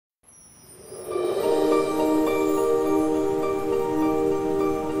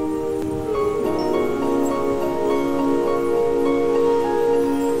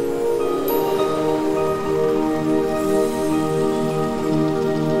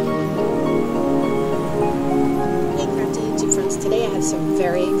have some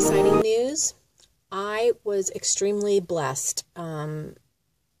very exciting news. I was extremely blessed.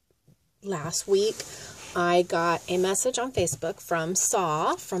 Last week, I got a message on Facebook from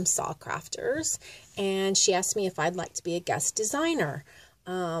Saw Crafters, and she asked me if I'd like to be a guest designer.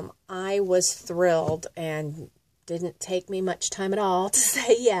 I was thrilled, and didn't take me much time at all to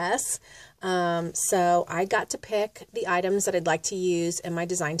say yes. So I got to pick the items that I'd like to use in my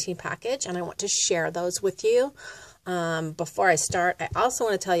design team package, and I want to share those with you. Before I start, I also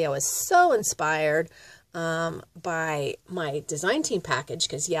want to tell you I was so inspired by my design team package,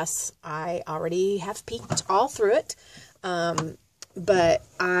 because yes, I already have peeked all through it, but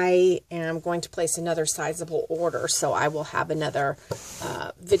I am going to place another sizable order, so I will have another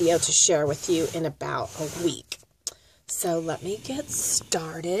video to share with you in about a week. So let me get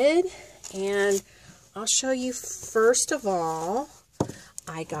started, and I'll show you. First of all,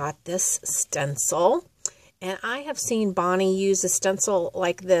 I got this stencil. And I have seen Bonnie use a stencil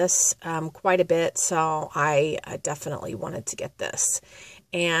like this quite a bit, so I definitely wanted to get this.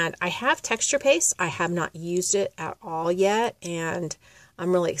 And I have texture paste. I have not used it at all yet, and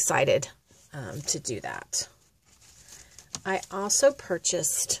I'm really excited to do that. I also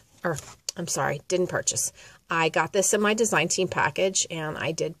purchased, or I'm sorry, didn't purchase. I got this in my design team package, and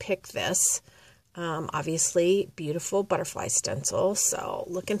I did pick this. Obviously, beautiful butterfly stencil, so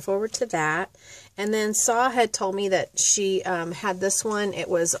looking forward to that. And then Saw had told me that she had this one. It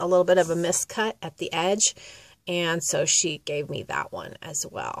was a little bit of a miscut at the edge, and so she gave me that one as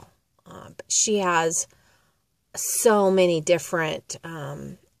well. She has so many different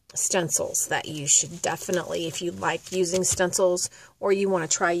stencils that you should definitely, if you like using stencils or you want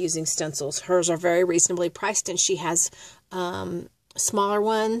to try using stencils, hers are very reasonably priced, and she has smaller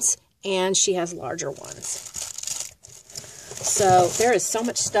ones and she has larger ones. So there is so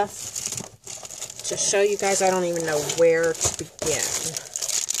much stuff to show you guys. I don't even know where to begin.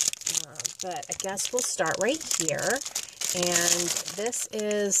 But I guess we'll start right here. And this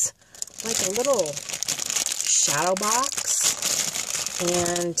is like a little shadow box.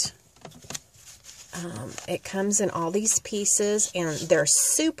 And it comes in all these pieces. And they're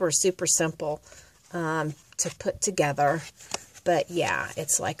super, super simple to put together. But yeah,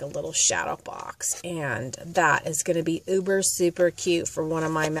 it's like a little shadow box, and that is going to be uber super cute for one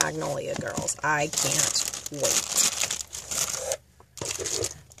of my Magnolia girls. I can't wait.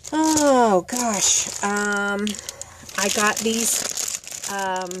 Oh gosh, I got these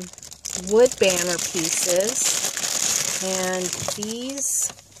wood banner pieces, and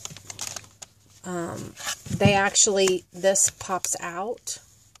these, they actually, this pops out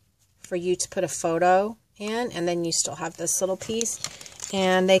for you to put a photo in, and then you still have this little piece,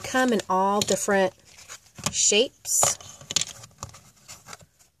 and they come in all different shapes,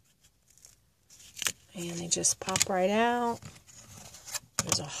 and they just pop right out.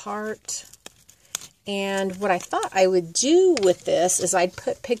 There's a heart. And what I thought I would do with this is I'd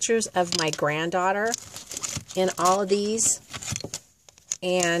put pictures of my granddaughter in all of these,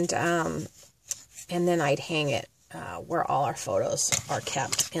 and then I'd hang it where all our photos are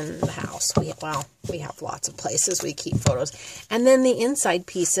kept in the house. We have lots of places we keep photos. And then the inside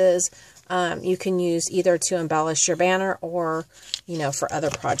pieces, you can use either to embellish your banner or, you know, for other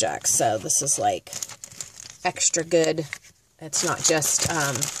projects. So this is like extra good. It's not just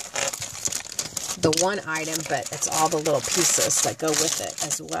the one item, but it's all the little pieces that go with it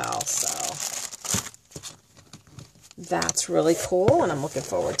as well. So that's really cool, and I'm looking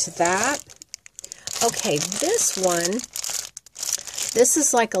forward to that. Okay, this one, this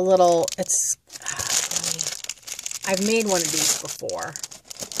is like a little, it's, I've made one of these before,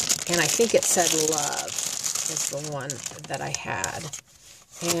 and I think it said love is the one that I had.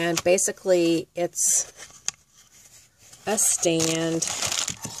 And basically, it's a stand,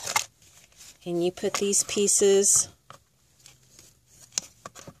 and you put these pieces,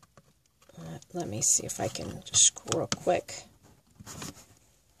 let me see if I can just real quick.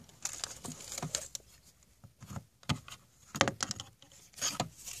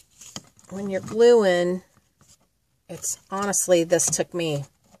 When you're gluing, it's honestly, this took me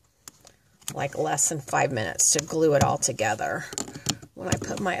like less than 5 minutes to glue it all together when I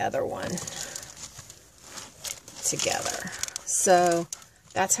put my other one together. So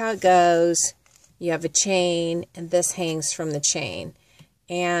that's how it goes. You have a chain, and this hangs from the chain.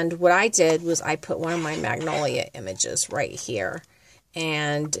 And what I did was I put one of my Magnolia images right here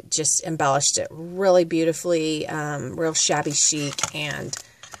and just embellished it really beautifully, real shabby chic. And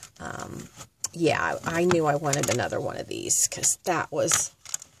yeah, I knew I wanted another one of these because that was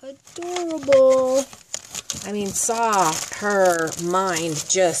adorable. I mean, Saw, her mind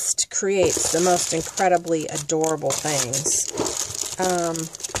just creates the most incredibly adorable things.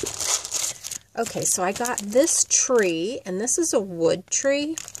 Okay, so I got this tree, and this is a wood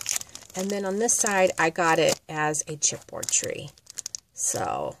tree. And then on this side, I got it as a chipboard tree.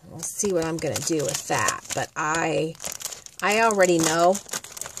 So we'll see what I'm going to do with that. But I already know,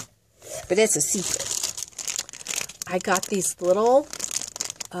 but it's a secret. I got these little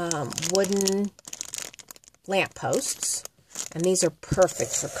wooden lampposts, and these are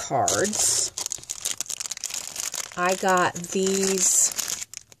perfect for cards. I got these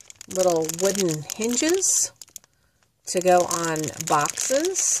little wooden hinges to go on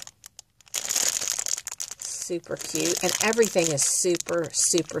boxes. Super cute, and everything is super,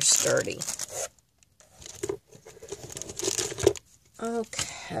 super sturdy.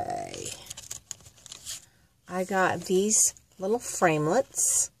 Okay. I got these little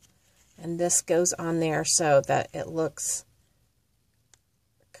framelits, and this goes on there so that it looks,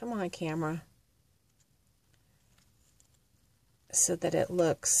 come on camera, so that it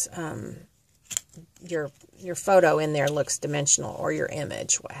looks, your photo in there looks dimensional, or your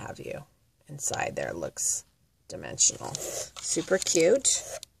image, what have you, inside there looks dimensional. Super cute.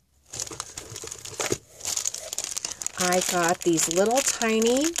 I got these little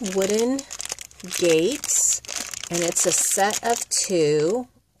tiny wooden gates, and it's a set of 2,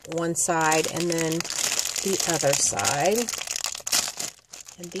 one side and then the other side.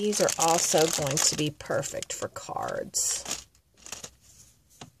 And these are also going to be perfect for cards.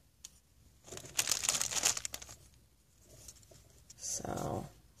 So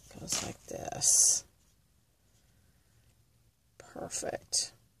it goes like this.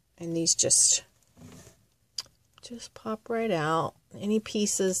 Perfect. And these just pop right out. Any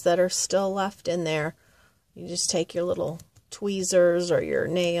pieces that are still left in there, you just take your little tweezers or your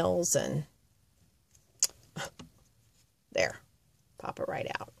nails and there, pop it right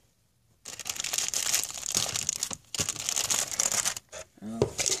out.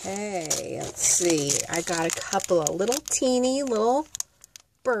 Okay, let's see. I got a couple of little teeny little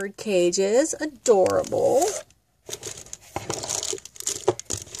bird cages, adorable.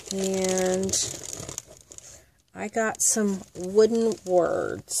 And I got some wooden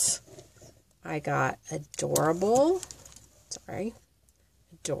words. I got adorable,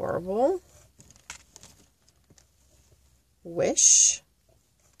 adorable, wish,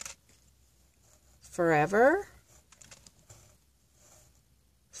 forever,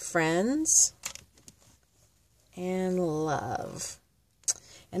 friends, and love.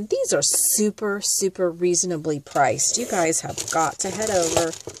 And these are super, super reasonably priced. You guys have got to head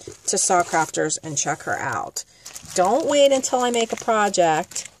over to Saw Crafters and check her out. Don't wait until I make a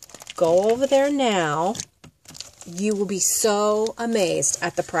project. Go over there now. You will be so amazed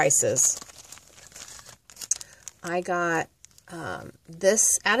at the prices. I got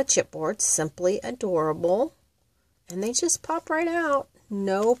this at a chipboard, simply adorable. And they just pop right out.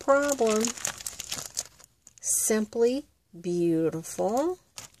 No problem. Simply beautiful.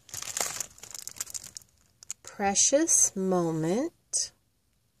 Precious moment.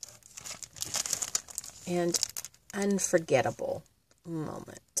 And unforgettable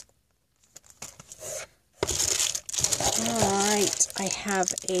moment. Alright, I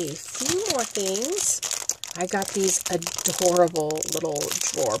have a few more things. I got these adorable little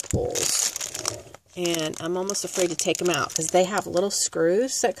drawer pulls. And I'm almost afraid to take them out because they have little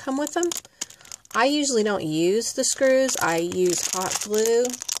screws that come with them. I usually don't use the screws. I use hot glue.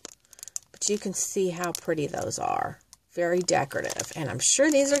 But you can see how pretty those are. Very decorative. And I'm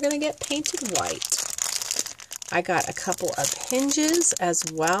sure these are going to get painted white. I got a couple of hinges as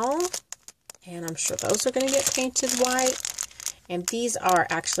well. And I'm sure those are going to get painted white. And these are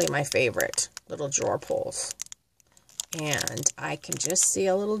actually my favorite little drawer pulls. And I can just see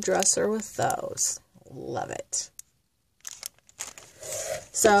a little dresser with those. Love it.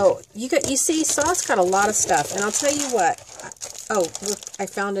 So you see, Saw's got a lot of stuff. And I'll tell you what. Oh, look, I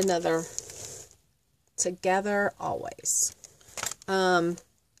found another. Together Always.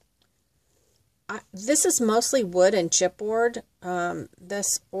 This is mostly wood and chipboard.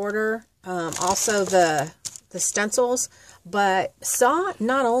 This order. Also the stencils. But Saw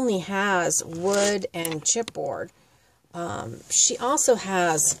not only has wood and chipboard. She also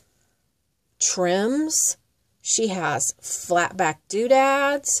has trims. She has flat back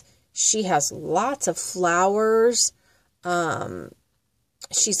doodads. She has lots of flowers.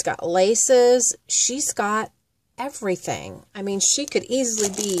 She's got laces. She's got everything. I mean, she could easily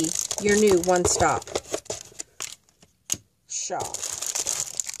be your new one-stop shop.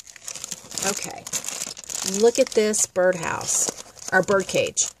 Okay. Look at this birdhouse, or bird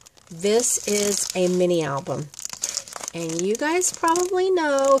cage. This is a mini album. And you guys probably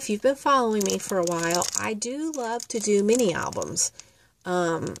know, if you've been following me for a while, I do love to do mini albums.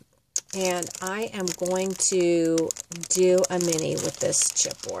 And I am going to do a mini with this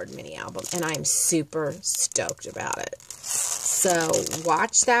chipboard mini album, and I'm super stoked about it. So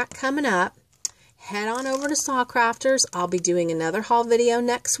watch that coming up. Head on over to Saw Crafters. I'll be doing another haul video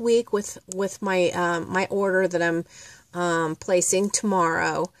next week with my my order that I'm placing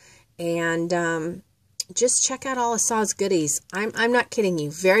tomorrow, and just check out all of Saw's goodies. I'm not kidding you.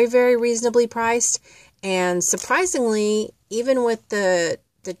 Very, very reasonably priced, and surprisingly, even with the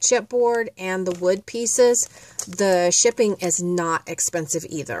chipboard and the wood pieces, the shipping is not expensive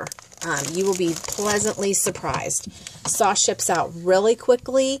either. You will be pleasantly surprised. Saw ships out really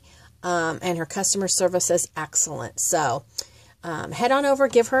quickly, and her customer service is excellent. So head on over,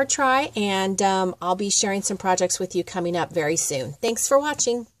 give her a try, and I'll be sharing some projects with you coming up very soon. Thanks for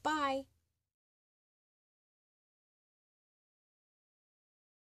watching.